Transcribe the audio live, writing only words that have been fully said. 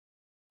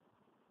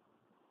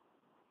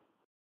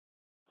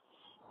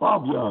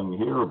Bob Young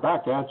here,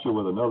 back at you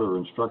with another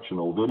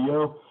instructional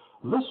video.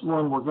 This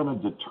one we're going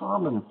to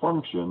determine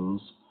functions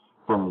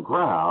from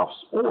graphs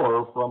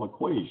or from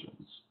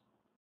equations.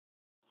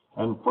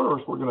 And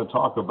first we're going to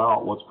talk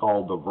about what's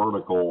called the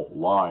vertical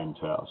line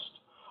test.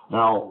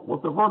 Now,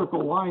 what the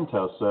vertical line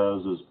test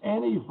says is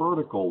any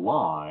vertical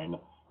line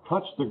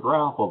cuts the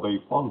graph of a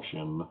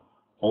function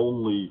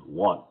only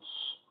once.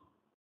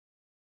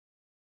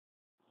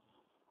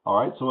 All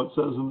right, so it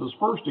says in this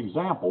first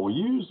example,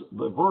 use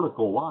the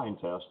vertical line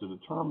test to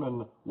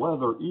determine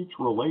whether each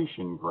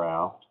relation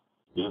graph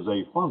is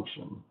a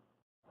function.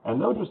 And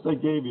notice they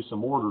gave you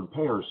some ordered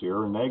pairs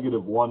here,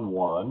 negative 1,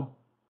 1,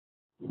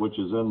 which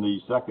is in the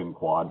second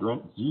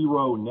quadrant,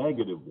 0,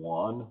 negative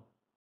 1,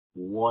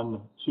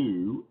 1,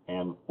 2,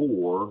 and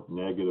 4,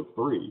 negative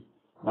 3.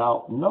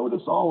 Now,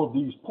 notice all of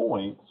these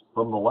points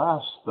from the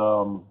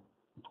last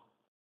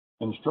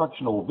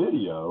instructional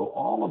video,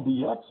 all of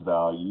the x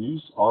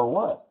values are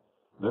what?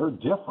 They're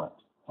different,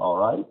 all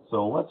right?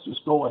 So let's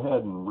just go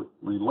ahead and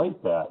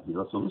relate that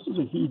here. So this is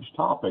a huge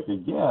topic.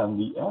 Again,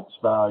 the x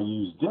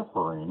values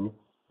differing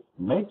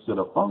makes it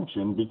a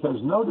function because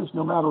notice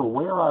no matter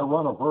where I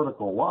run a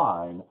vertical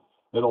line,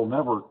 it'll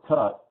never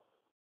cut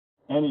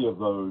any of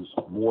those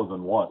more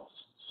than once.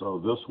 So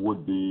this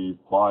would be,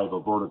 by the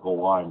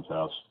vertical line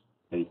test,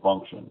 a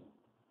function.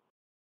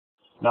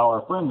 Now,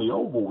 our friend the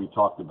oval we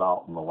talked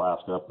about in the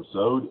last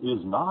episode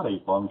is not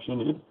a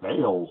function. It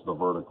fails the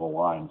vertical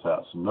line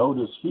test.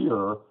 Notice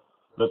here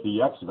that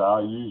the x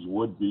values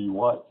would be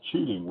what?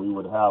 Cheating. We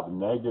would have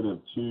negative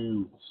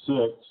 2, 6.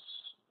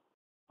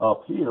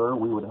 Up here,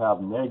 we would have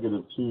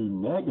negative 2,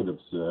 negative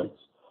 6.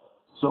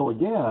 So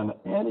again,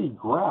 any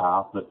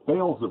graph that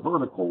fails the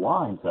vertical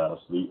line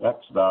test, the x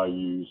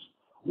values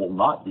will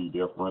not be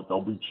different.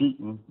 They'll be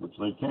cheating, which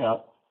they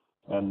can't,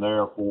 and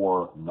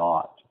therefore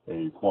not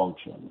a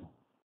function.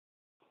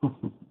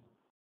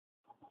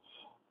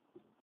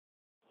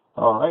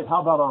 All right, how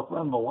about our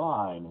friend the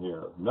line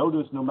here?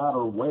 Notice no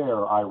matter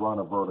where I run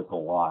a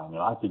vertical line,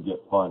 and I could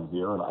get fun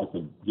here, and I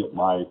could get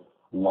my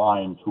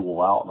line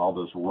tool out, and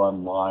I'll just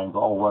run lines.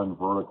 I'll run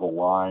vertical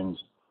lines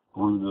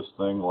through this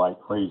thing like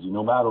crazy.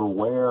 No matter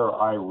where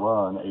I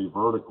run a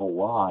vertical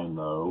line,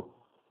 though,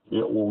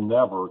 it will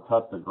never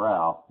cut the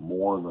graph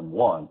more than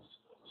once.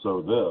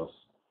 So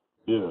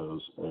this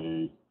is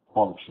a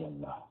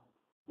function.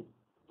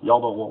 Y'all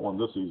don't want one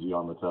this easy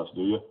on the test,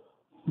 do you?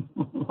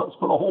 Let's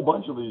put a whole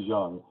bunch of these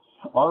young.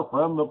 Our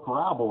friend the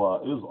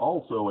parabola is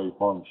also a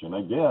function.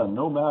 Again,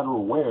 no matter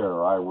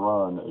where I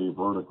run a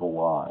vertical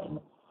line,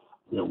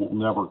 it will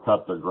never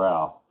cut the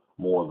graph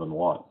more than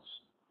once.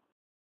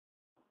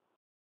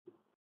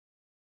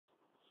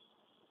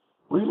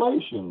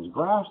 Relations.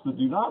 Graphs that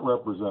do not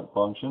represent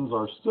functions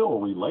are still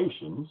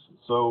relations.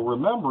 So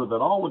remember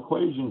that all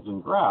equations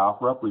in graph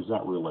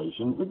represent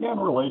relations. Again,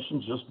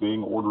 relations just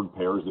being ordered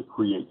pairs that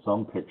create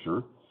some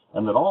picture,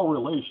 and that all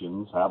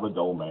relations have a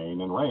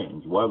domain and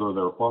range, whether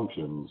they're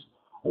functions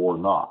or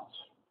not.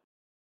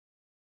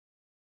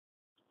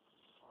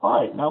 All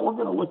right, now we're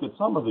going to look at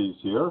some of these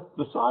here.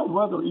 Decide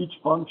whether each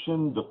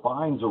function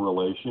defines a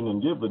relation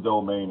and give the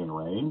domain and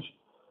range.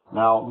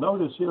 Now,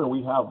 notice here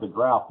we have the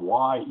graph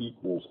y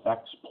equals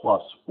x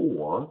plus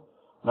 4.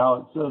 Now,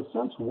 it says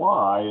since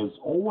y is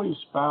always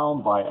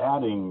found by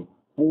adding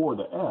 4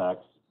 to x,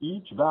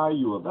 each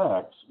value of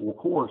x will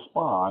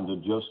correspond to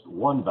just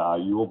one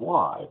value of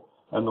y,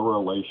 and the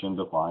relation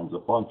defines a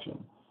function.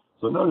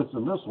 So notice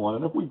in this one,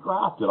 and if we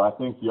graphed it, I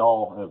think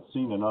y'all have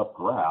seen enough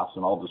graphs,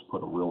 and I'll just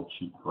put a real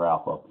cheap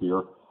graph up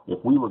here.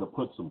 If we were to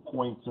put some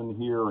points in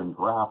here and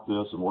graph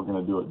this, and we're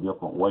going to do it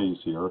different ways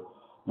here,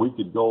 we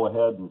could go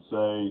ahead and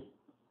say,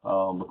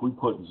 if we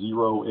put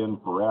 0 in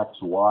for x,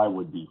 y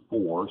would be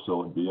 4, so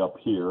it would be up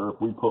here.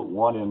 If we put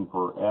 1 in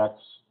for x,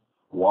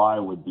 y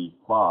would be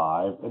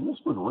 5. And this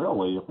would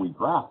really, if we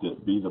graphed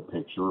it, be the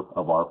picture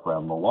of our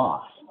friend the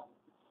line.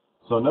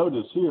 So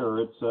notice here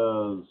it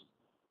says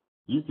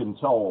you can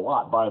tell a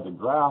lot by the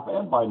graph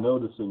and by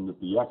noticing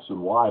that the x and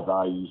y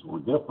values will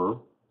differ.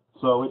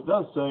 So it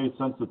does say,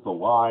 since it's a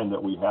line,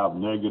 that we have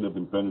negative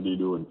infinity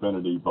to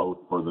infinity, both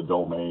for the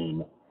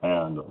domain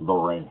and the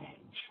range.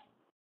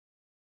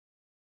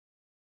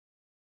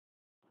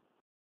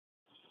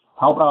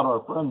 How about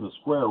our friend the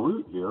square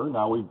root here?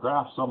 Now we've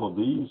graphed some of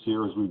these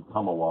here as we've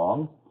come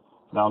along.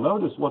 Now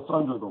notice what's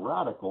under the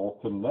radical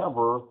can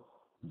never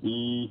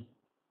be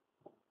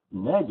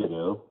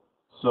negative.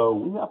 So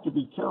we have to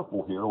be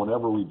careful here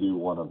whenever we do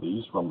one of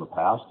these from the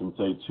past and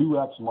say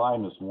 2x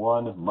minus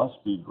 1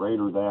 must be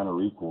greater than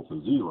or equal to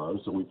 0.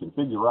 So we can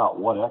figure out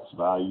what x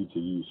value to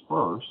use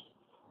first.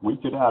 We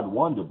could add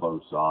 1 to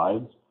both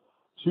sides.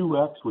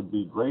 2x would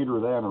be greater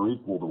than or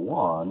equal to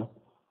 1.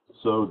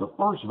 So the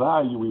first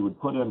value we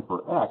would put in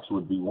for x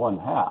would be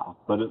 1/2.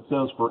 But it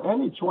says for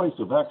any choice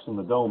of x in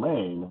the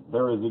domain,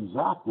 there is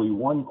exactly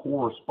one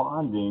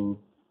corresponding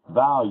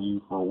value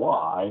for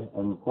y.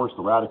 And of course,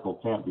 the radical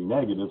can't be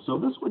negative. So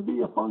this would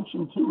be a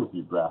function too if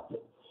you graphed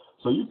it.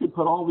 So you could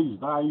put all these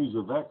values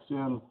of x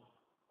in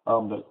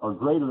that are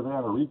greater than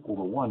or equal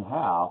to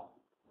 1/2,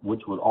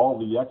 which would all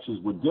the x's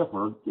would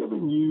differ,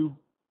 giving you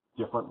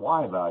different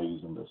y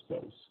values in this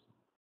case.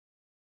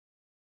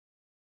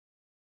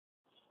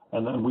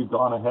 And then we've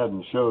gone ahead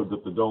and showed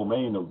that the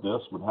domain of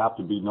this would have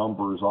to be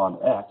numbers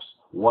on x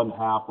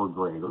 1/2 or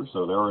greater.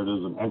 So there it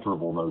is in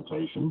interval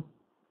notation.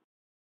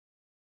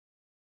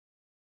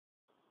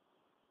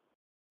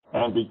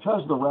 And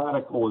because the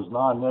radical is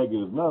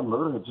non-negative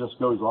number, it just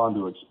goes on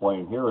to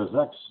explain here, as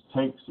x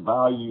takes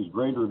values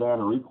greater than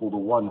or equal to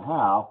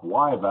 1/2,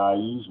 y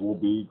values will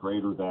be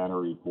greater than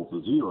or equal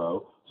to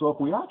 0. So if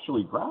we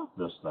actually graph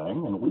this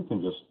thing, and we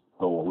can just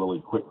go a really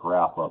quick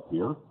graph up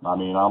here. I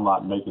mean, I'm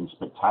not making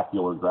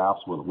spectacular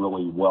graphs with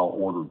really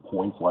well-ordered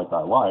points like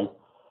I like,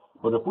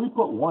 but if we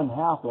put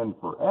 1/2 in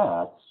for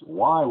x,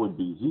 y would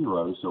be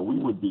 0, so we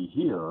would be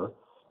here.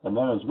 And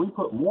then as we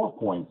put more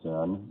points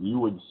in, you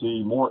would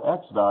see more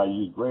x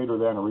values greater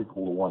than or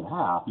equal to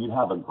 1/2. You'd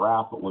have a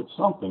graph that looks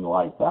something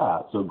like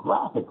that. So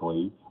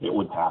graphically, it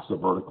would pass a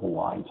vertical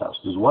line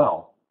test as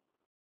well.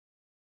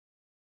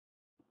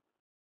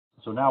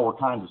 So now we're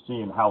kind of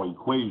seeing how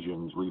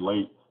equations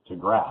relate to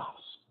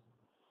graphs.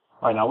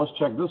 All right, now let's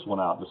check this one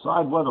out.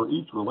 Decide whether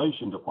each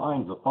relation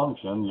defines a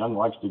function. Young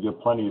likes to give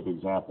plenty of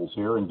examples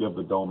here and give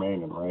the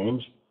domain and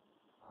range.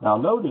 Now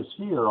notice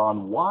here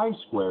on y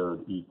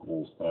squared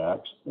equals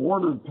x,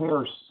 ordered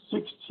pairs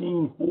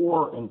 16,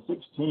 4 and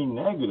 16,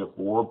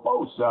 -4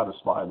 both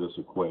satisfy this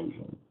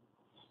equation.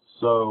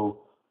 So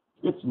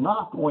it's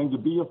not going to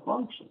be a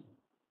function.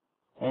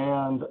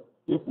 And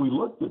if we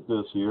looked at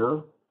this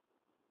here,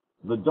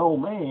 the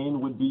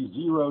domain would be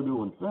 0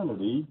 to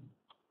infinity.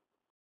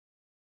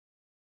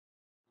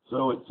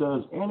 So it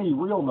says any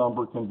real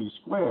number can be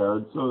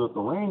squared, so that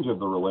the range of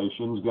the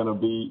relation is going to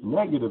be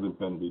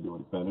 -infinity to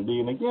infinity.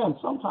 And again,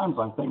 sometimes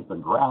I think the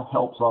graph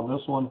helps on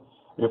this one.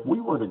 If we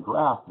were to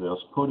graph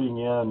this, putting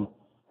in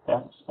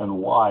x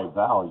and y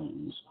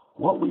values,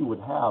 what we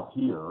would have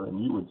here, and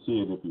you would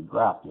see it if you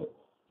graphed it,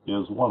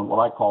 is what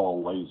I call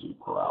a lazy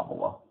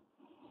parabola.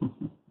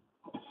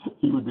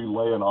 He would be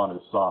laying on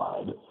his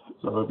side.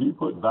 So if you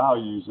put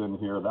values in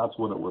here, that's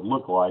what it would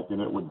look like, and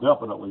it would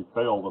definitely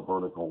fail the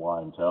vertical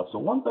line test. So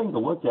one thing to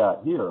look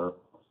at here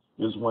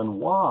is when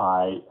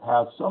y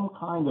has some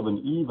kind of an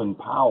even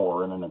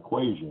power in an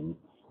equation,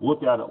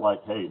 look at it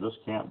like, hey, this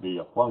can't be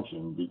a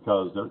function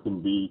because there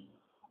can be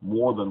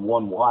more than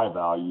one y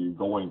value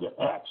going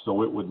to x.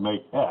 So it would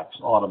make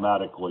x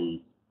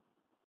automatically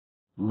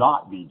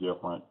not be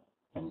different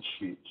and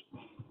cheat.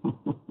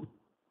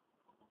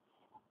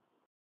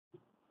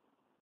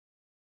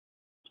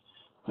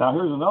 Now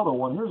here's another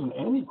one. Here's an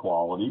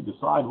inequality.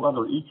 Decide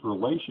whether each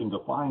relation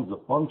defines a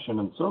function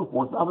and so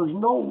forth. Now there's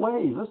no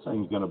way this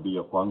thing's going to be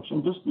a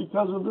function just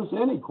because of this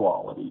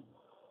inequality.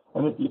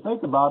 And if you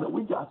think about it,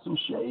 we got some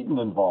shading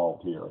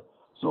involved here.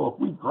 So if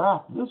we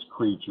graph this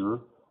creature,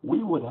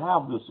 we would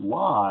have this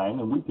line,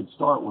 and we could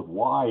start with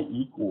y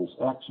equals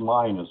x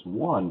minus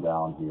 1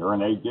 down here.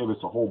 And they gave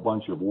us a whole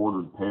bunch of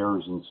ordered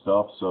pairs and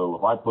stuff. So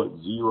if I put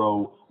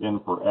 0 in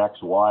for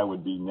x, y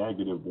would be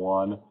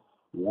 -1,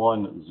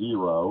 1,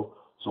 0.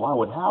 So I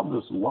would have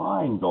this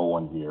line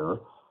going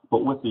here,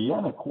 but with the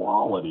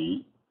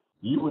inequality,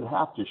 you would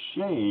have to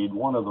shade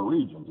one of the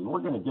regions. And we're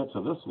going to get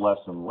to this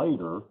lesson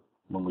later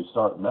when we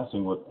start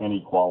messing with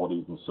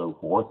inequalities and so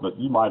forth, but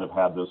you might have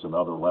had this in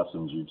other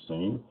lessons you've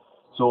seen.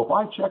 So if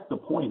I check the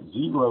point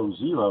 0,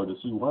 0 to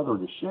see whether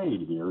to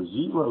shade here,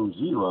 0,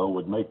 0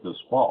 would make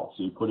this false.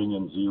 See, putting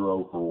in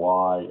 0 for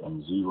y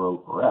and 0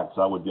 for x,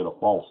 I would get a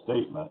false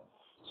statement.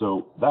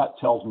 So that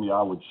tells me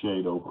I would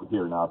shade over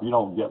here. Now, if you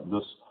don't get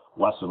this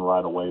lesson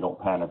right away, don't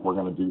panic. We're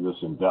going to do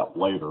this in depth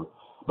later.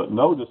 But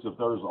notice if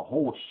there's a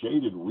whole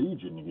shaded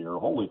region here,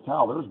 holy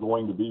cow, there's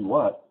going to be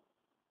what?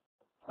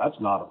 That's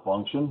not a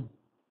function.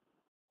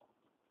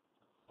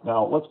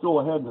 Now, let's go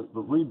ahead and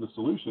read the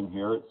solution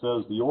here. It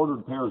says the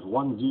ordered pairs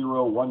 1,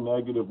 0, 1,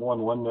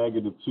 -1, 1,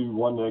 -2,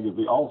 1,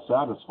 they all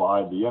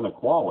satisfy the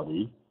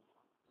inequality.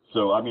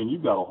 So, I mean,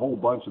 you've got a whole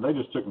bunch. They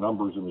just took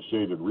numbers in the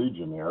shaded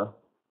region there.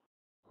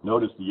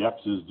 Notice the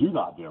x's do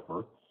not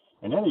differ.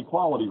 And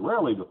inequality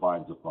rarely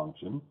defines a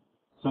function.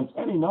 Since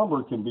any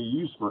number can be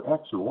used for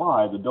x or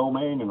y, the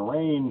domain and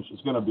range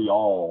is going to be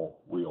all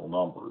real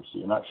numbers.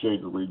 See, in that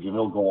shaded region,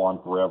 it'll go on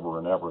forever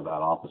and ever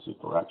that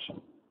opposite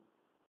direction.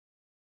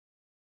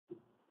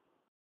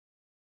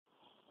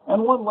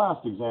 And one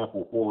last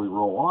example before we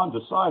roll on.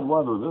 Decide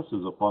whether this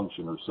is a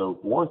function or so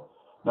forth.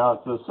 Now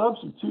it says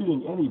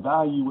substituting any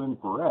value in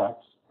for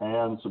x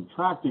and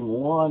subtracting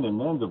 1 and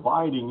then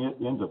dividing it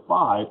into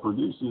 5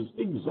 produces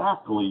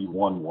exactly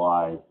one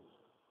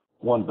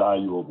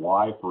value of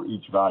y for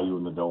each value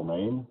in the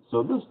domain.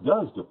 So this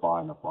does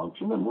define a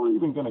function, and we're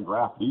even going to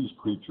graph these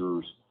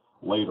creatures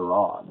later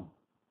on.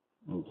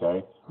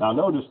 Okay. Now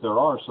notice there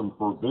are some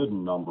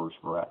forbidden numbers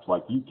for x.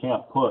 Like you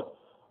can't put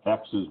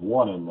x is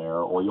 1 in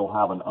there, or you'll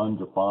have an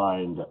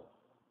undefined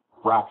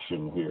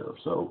fraction here.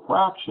 So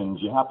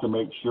fractions, you have to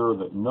make sure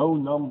that no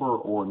number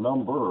or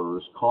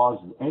numbers cause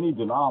any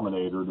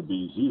denominator to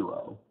be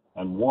 0.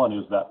 And 1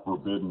 is that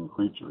forbidden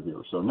creature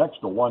here. So next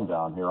to 1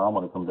 down here, I'm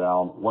going to come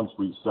down. Once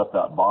we set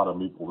that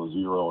bottom equal to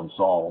 0 and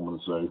solve, I'm going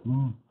to say,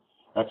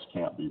 x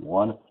can't be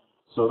 1.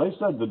 So they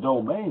said the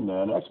domain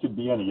then, x could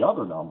be any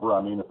other number.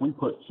 I mean, if we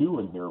put 2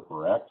 in here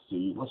for x,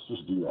 see, let's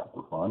just do that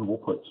for fun. We'll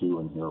put 2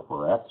 in here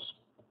for x,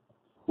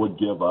 would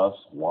give us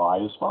y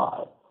is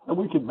 5. And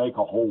we could make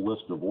a whole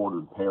list of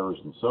ordered pairs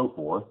and so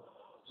forth.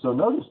 So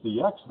notice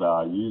the x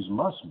values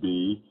must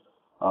be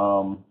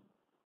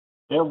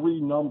every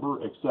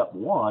number except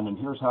 1, and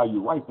here's how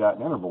you write that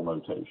in interval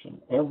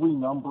notation. Every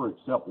number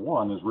except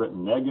 1 is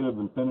written negative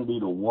infinity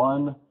to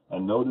 1,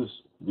 and notice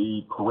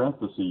the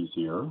parentheses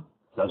here,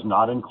 does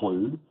not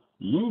include,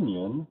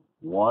 union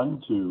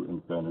 1 to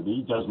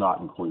infinity, does not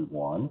include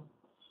 1.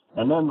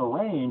 And then the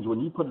range, when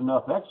you put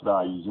enough x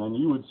values in,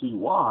 you would see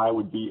y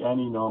would be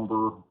any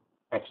number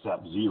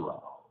except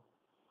 0.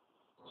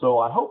 So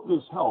I hope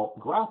this helped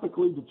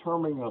graphically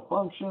determining a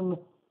function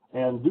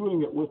and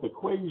doing it with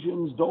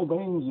equations,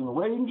 domains, and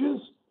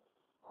ranges.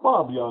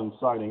 Bob Young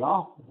signing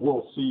off.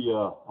 We'll see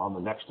you on the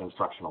next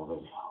instructional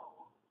video.